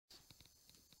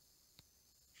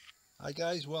Hi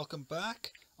guys, welcome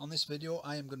back. On this video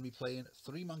I am going to be playing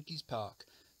Three Monkeys Park.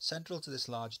 Central to this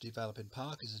large developing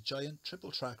park is a giant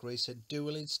triple track racing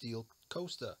dual steel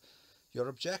coaster. Your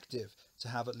objective to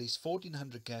have at least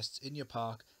 1400 guests in your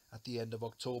park at the end of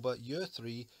October year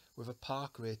 3 with a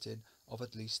park rating of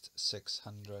at least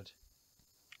 600.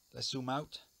 Let's zoom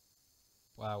out.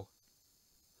 Wow,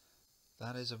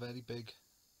 that is a very big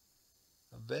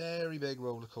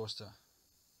roller coaster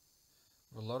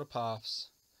with a lot of paths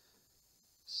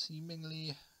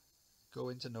seemingly go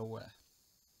into nowhere.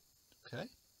 Okay,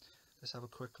 let's have a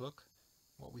quick look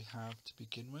what we have to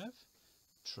begin with.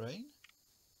 Train,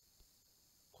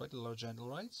 quite a lot of gentle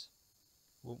rides.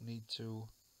 Won't need to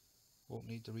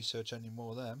research any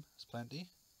more of them. There's plenty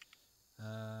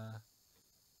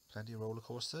of roller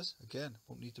coasters. Again,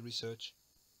 won't need to research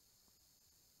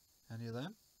any of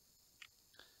them.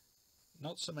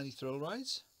 Not so many thrill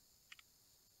rides,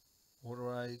 water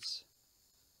rides,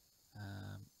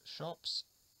 shops.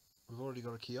 We've already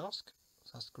got a kiosk,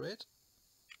 so that's great.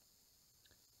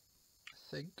 I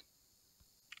think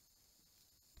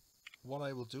what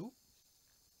I will do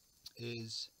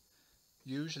is,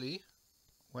 usually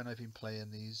when I've been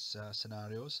playing these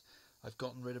scenarios, I've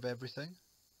gotten rid of everything.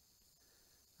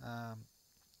 I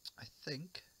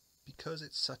think because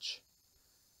it's such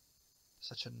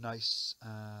a nice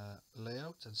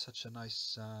layout and such a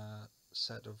nice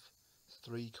set of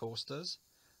 3 coasters,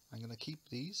 I'm going to keep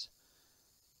these,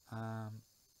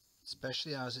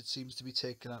 especially as it seems to be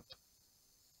taking up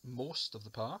most of the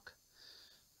park.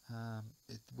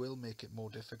 It will make it more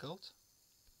difficult,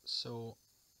 so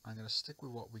I'm going to stick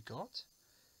with what we got.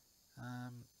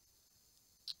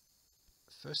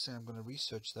 First thing I'm going to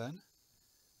research then,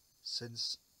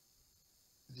 since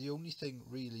the only thing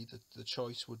really that the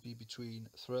choice would be between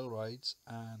thrill rides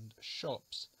and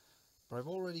shops, but I've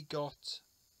already got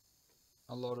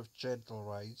a lot of gentle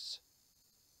rides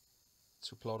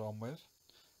to plod on with,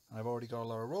 and I've already got a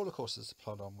lot of roller coasters to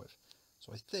plod on with,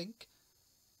 so I think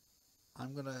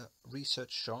I'm going to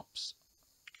research shops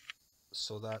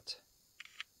so that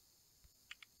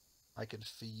I can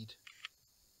feed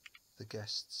the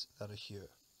guests that are here.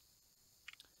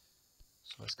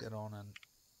 So let's get on and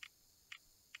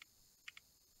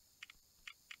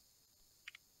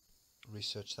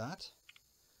research that.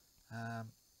 I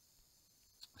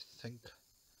think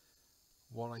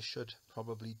what I should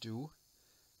probably do,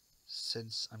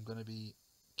 since I'm going to be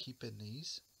keeping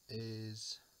these,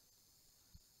 is,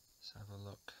 let's have a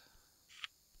look.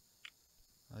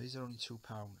 These are only £2.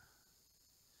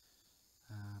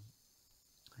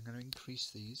 I'm going to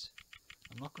increase these.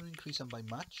 I'm not going to increase them by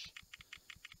much.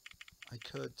 I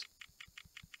could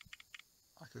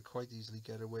quite easily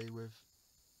get away with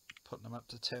putting them up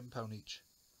to £10 each,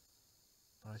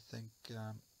 but I think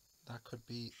that could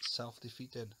be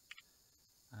self-defeating,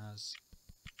 as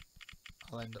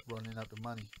I'll end up running out of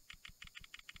money.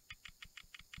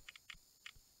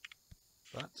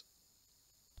 But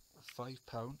 £5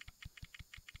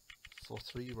 for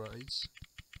 3 rides,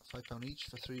 £5 each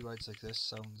for 3 rides like this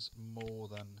sounds more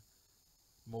than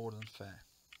fair.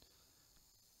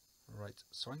 Right,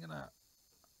 so I'm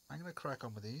gonna crack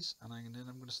on with these, and then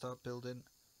I'm gonna start building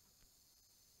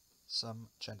some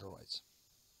gentle rides.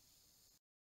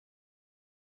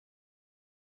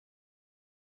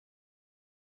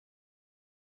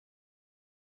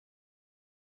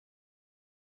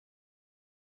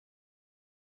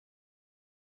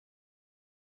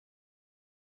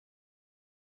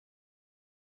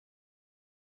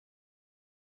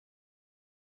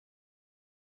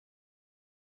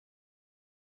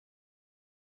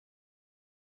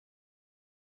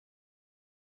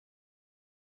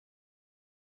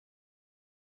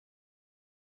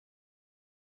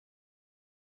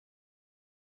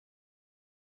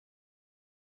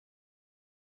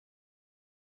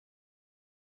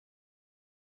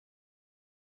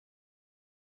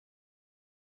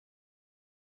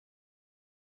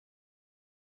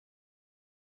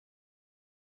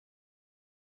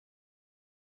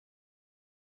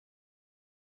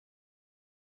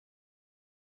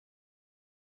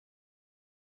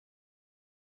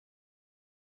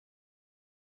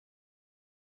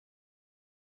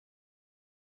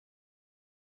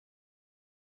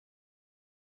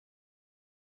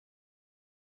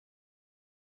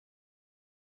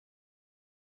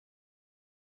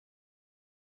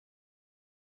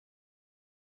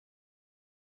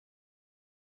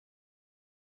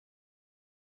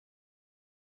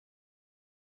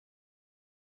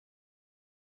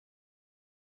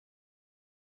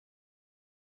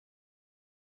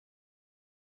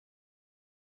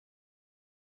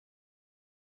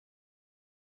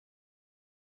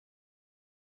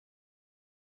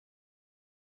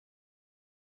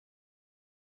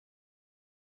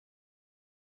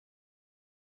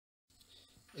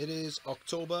 It is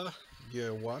October,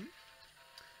 year 1.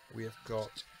 We have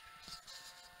got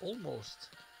almost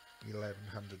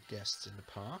 1100 guests in the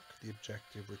park. The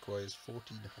objective requires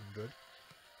 1400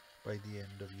 by the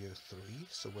end of year 3,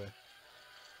 so we're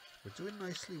doing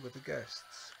nicely with the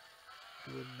guests.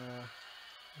 Doing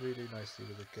really nicely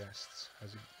with the guests.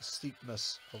 As the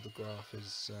steepness of the graph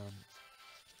is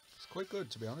it's quite good,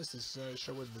 to be honest. It's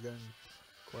showing we're getting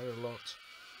quite a lot of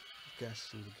guests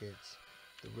through the gates.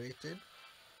 The rating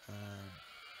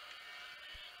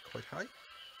quite high.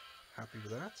 Happy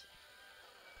with that.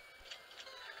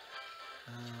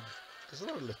 There's a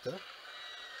lot of litter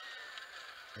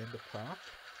in the park,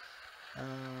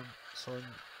 so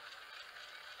I'm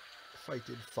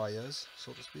fighting fires,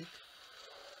 so to speak.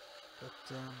 But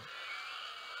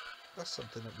that's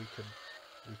something that we can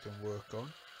work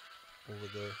on over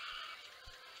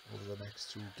the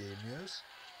next 2 game years.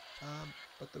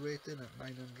 But the rating at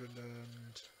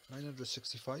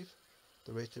 965,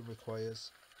 the rating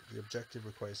requires, the objective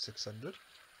requires 600,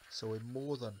 so we're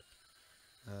more than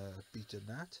beating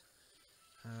that.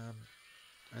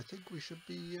 I think we should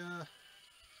be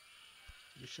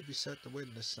set to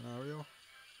win this scenario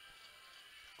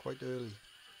quite early.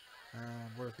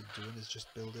 What I've been doing is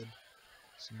just building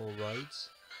some more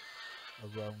rides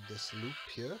around this loop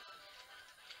here,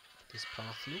 this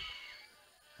path loop.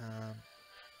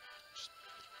 Just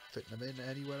fitting them in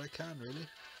anywhere I can, really.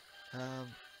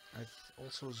 I've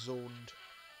also zoned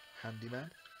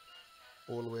handyman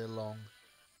all the way along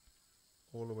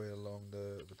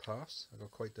the paths. I've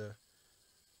got quite a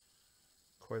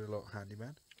lot of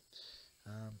handyman,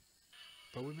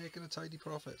 but we're making a tidy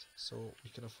profit, so we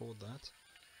can afford that.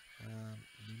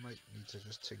 We might need to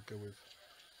just tinker with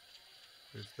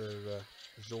the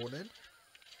zoning.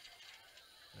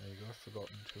 There you go. I've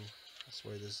forgotten to. That's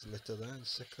why there's litter there and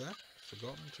sick there.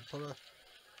 Forgotten to put a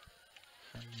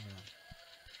handyman.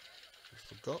 We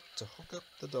forgot to hook up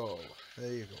the doll.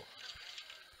 There you go.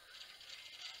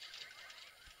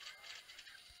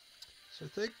 So I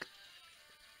think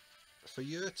for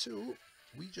year 2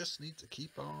 we just need to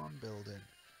keep on building.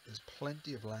 There's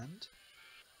plenty of land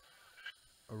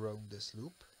around this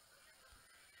loop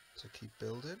to keep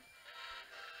building.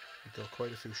 We've got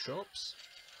quite a few shops.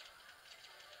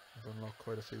 I've unlocked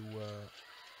quite a few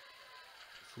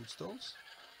food stalls.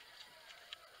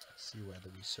 Let's see where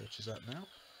the research is at now.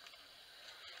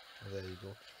 Oh, there you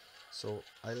go. So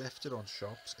I left it on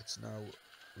shops. It's now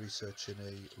researching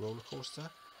a roller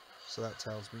coaster. So that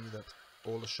tells me that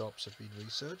all the shops have been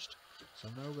researched. So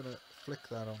I'm now going to flick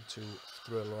that onto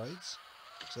thrill rides.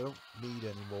 So I don't need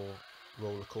any more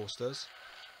roller coasters.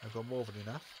 I've got more than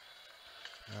enough.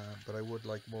 But I would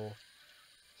like more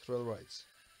thrill rides.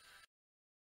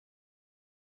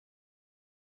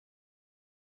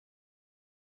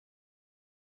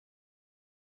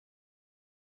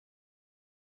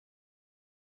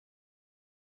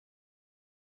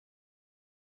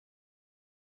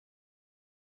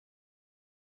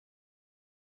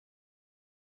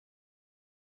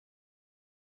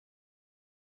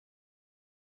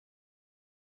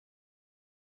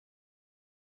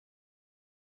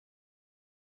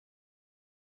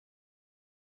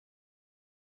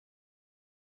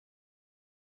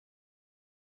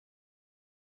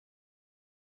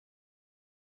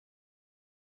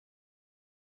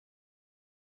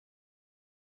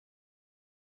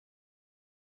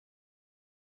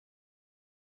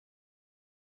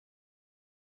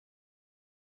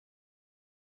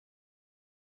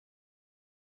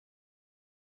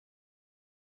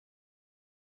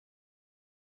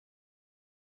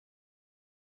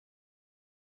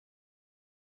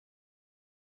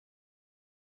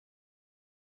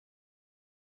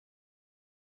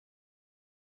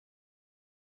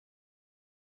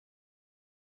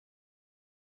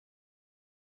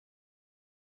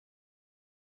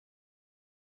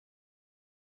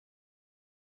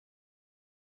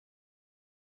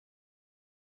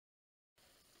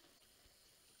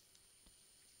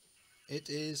 It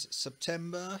is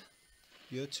September,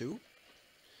 year 2.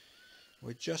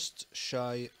 We're just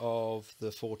shy of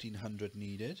the 1400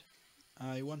 needed.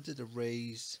 I wanted to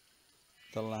raise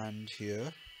the land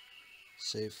here,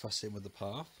 save fussing with the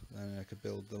path, and I could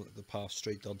build the path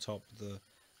straight on top of the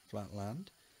flat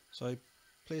land. So I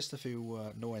placed a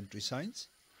few no entry signs,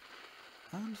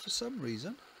 and for some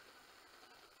reason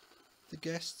the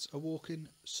guests are walking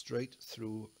straight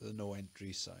through the no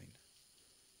entry sign,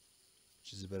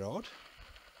 which is a bit odd.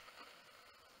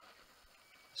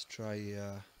 Let's try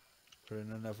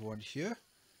putting another one here,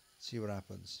 see what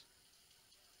happens.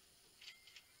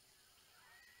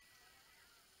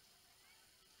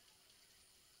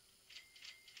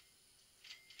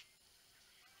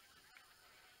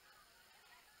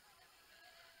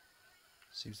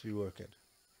 Seems to be working.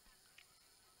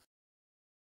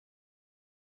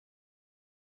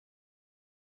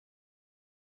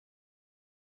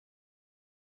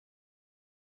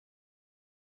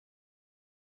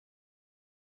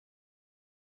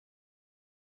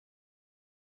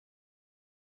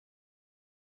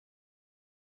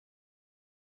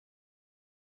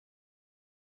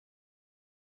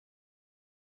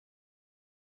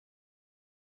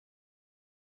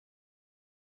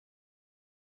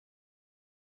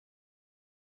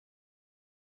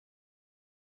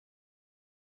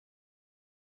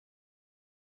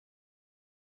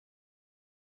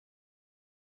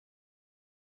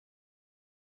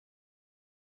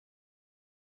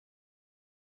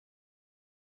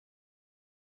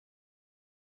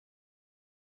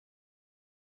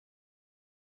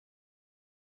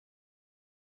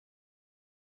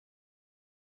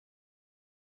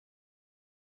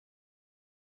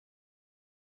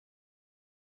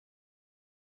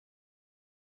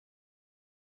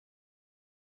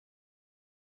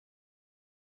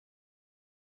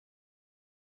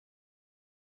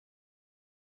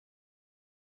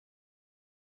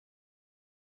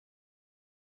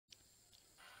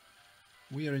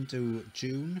 We are into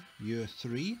June, year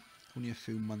 3, only a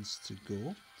few months to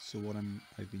go. So what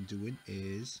I've been doing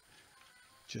is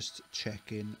just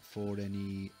checking for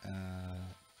any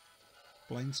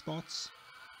blind spots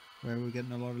where we're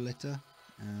getting a lot of litter,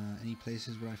 any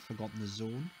places where I've forgotten the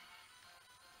zone.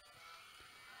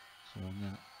 So I'm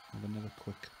going to have another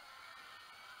quick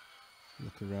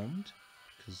look around,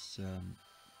 because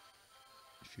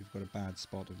if you've got a bad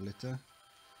spot of litter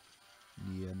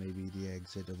near maybe the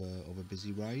exit of a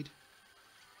busy ride,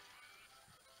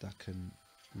 that can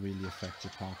really affect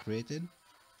your park rating.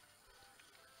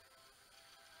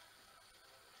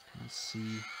 Let's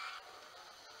see if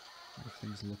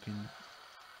everything's looking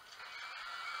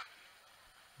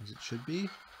as it should be.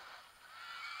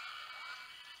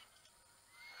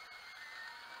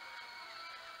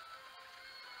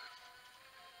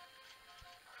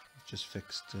 I've just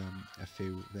fixed a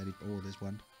few there's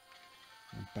one,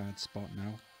 a bad spot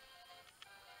now.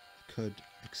 Could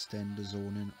extend the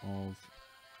zoning of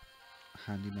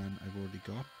handyman I've already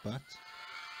got, but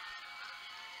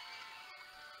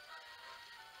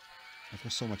I've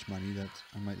got so much money that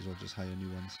I might as well just hire new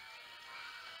ones.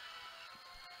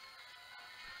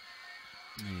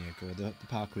 There you go, the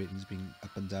park rating's been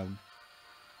up and down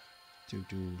due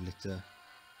to litter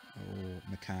or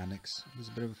mechanics. There's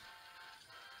a bit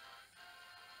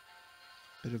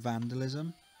of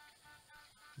vandalism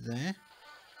there,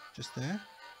 just there.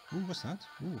 Ooh, what's that?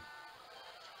 Ooh.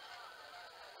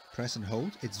 Press and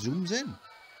hold, it zooms in.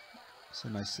 It's a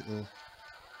nice little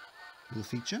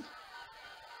feature.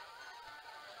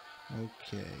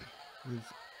 Okay, with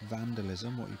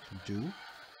vandalism, what you can do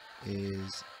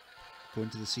is go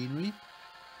into the scenery,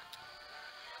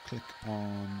 click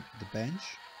on the bench,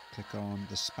 click on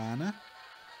the spanner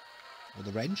or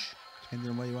the wrench, depending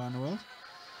on where you are in the world,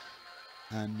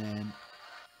 and then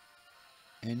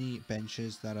any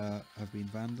benches that have been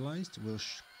vandalized will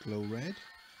glow red.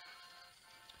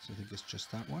 So I think it's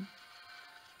just that one.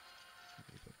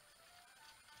 There you go.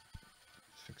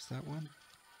 Fix that one.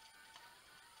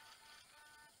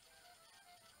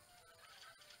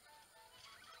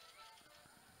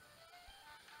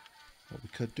 What we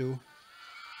could do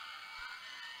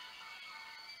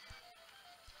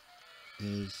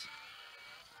is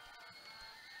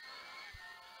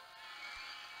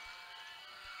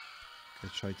I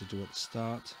tried to do at the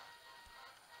start.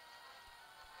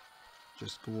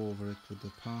 Just go over it with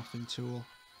the pathing tool.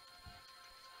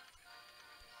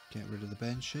 Get rid of the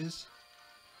benches.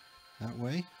 That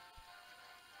way.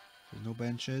 There's no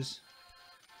benches.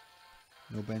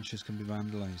 No benches can be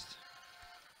vandalized.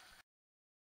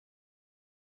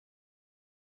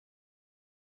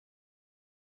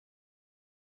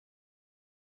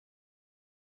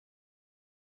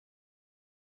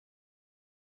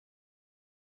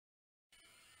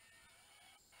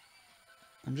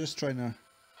 I'm just trying to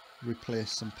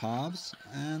replace some paths,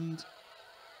 and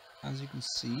as you can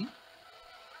see,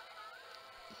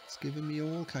 it's giving me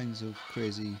all kinds of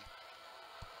crazy.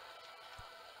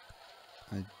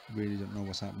 I really don't know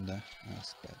what's happened there.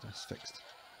 That's better, that's fixed.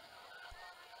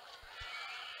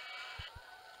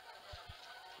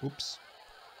 Oops.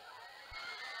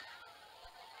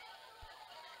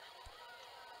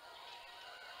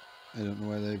 I don't know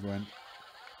where they went.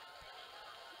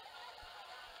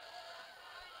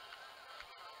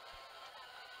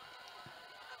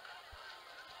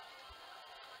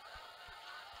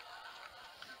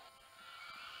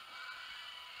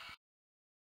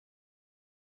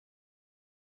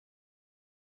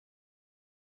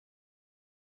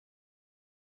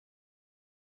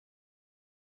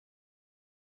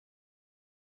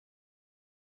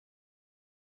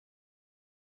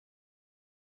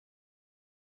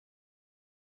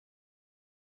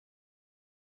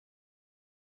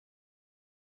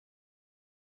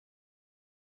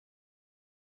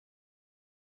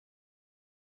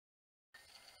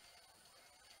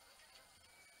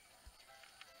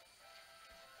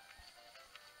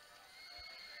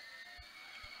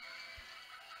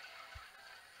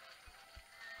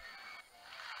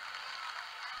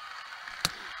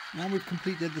 And we've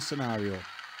completed the scenario.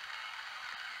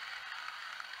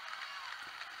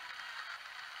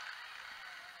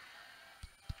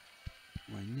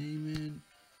 My naming,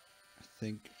 I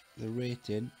think the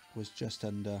rating was just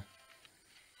under,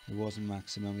 it wasn't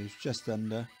maximum, it was just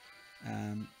under.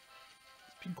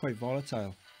 It's been quite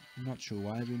volatile. I'm not sure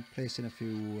why. I've been placing a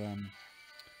few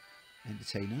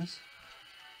entertainers,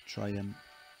 try and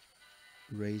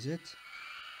raise it,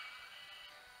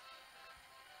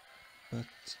 but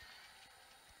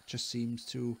just seems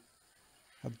to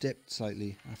have dipped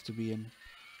slightly after being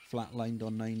flatlined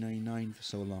on 999 for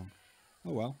so long.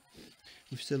 Oh well,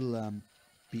 we've still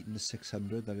beaten the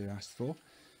 600 that I asked for.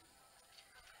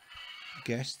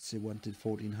 Guests, it wanted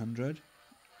 1400.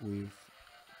 We've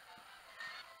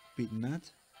beaten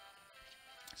that.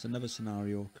 It's another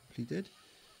scenario completed.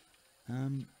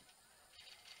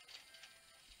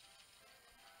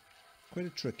 Quite a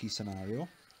tricky scenario,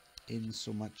 in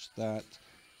so much that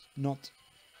not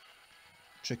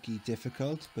tricky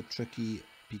difficult, but tricky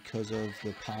because of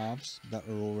the paths that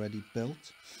are already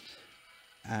built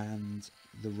and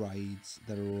the rides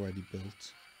that are already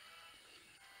built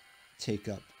take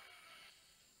up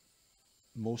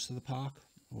most of the park,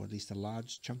 or at least a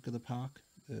large chunk of the park,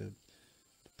 the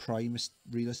prime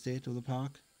real estate of the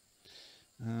park.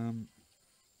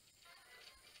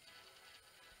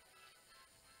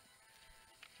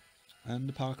 And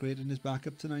the park rating is back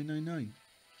up to 999.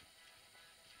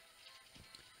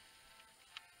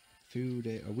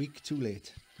 A week too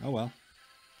late. Oh well.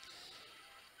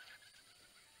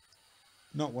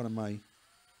 Not one of my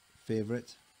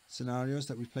favourite scenarios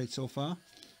that we've played so far.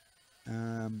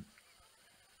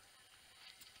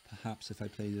 Perhaps if I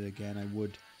played it again, I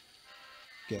would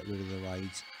get rid of the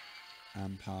rides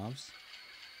and paths.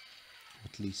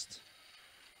 At least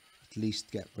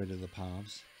get rid of the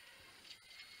paths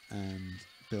and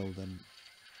build them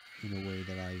in a way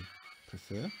that I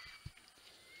prefer.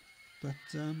 But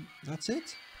that's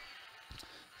it.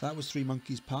 That was Three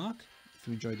Monkeys Park. If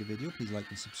you enjoyed the video, please like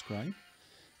and subscribe.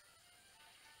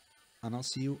 And I'll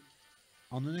see you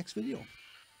on the next video.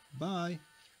 Bye.